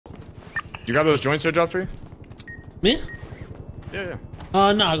You got those joints there, Job 3? Me? Yeah.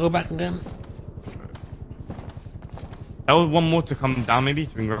 No, I'll go back and get them. That was one more to come down, maybe,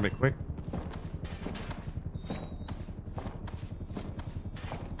 so we can grab it quick.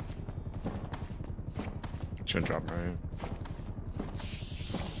 Shouldn't drop right.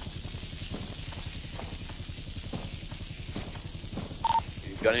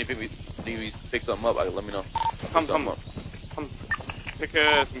 You got anything we need me to pick something up? Let me know. Come. Pick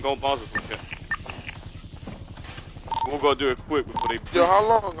some gold bars or some shit. We'll go do it quick before they. Yo, how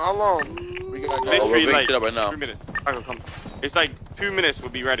long? We got literally we're like shit up right now. 3 minutes. Michael, come. It's like 2 minutes. We'll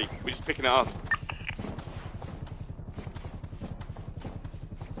be ready. We're just picking it up.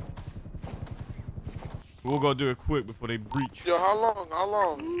 We'll go do it quick before they breach. Yo, how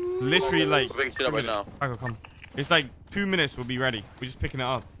long? Literally like. We're picking shit up right now. Michael, come. It's like 2 minutes. We'll be ready. We're just picking it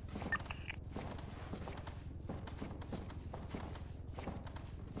up.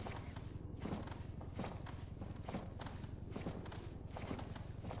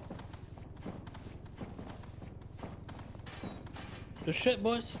 Good shit,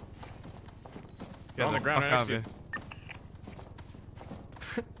 boys. Get on the ground next to you.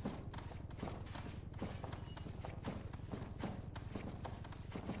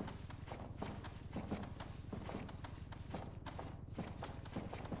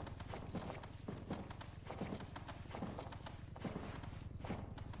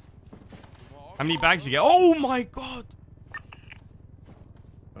 How many bags you get? Oh my god!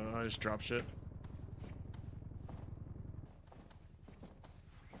 I just dropped shit.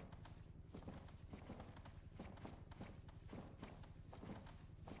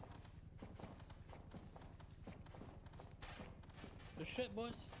 Good shit,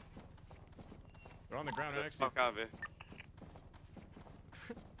 boys. They're on the ground next to you. Fuck out of here.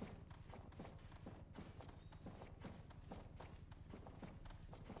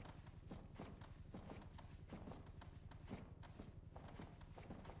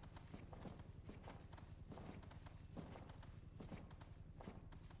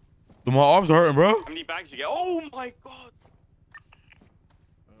 My arms are hurting, bro. How many bags you get? Oh my god!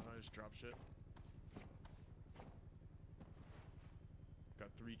 I just dropped shit. Got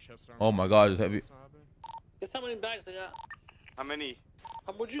 3 chest armor. Oh my god, it's heavy. Guess how many bags I got? How many?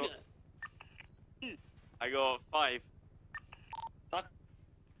 How much you got? I got 5.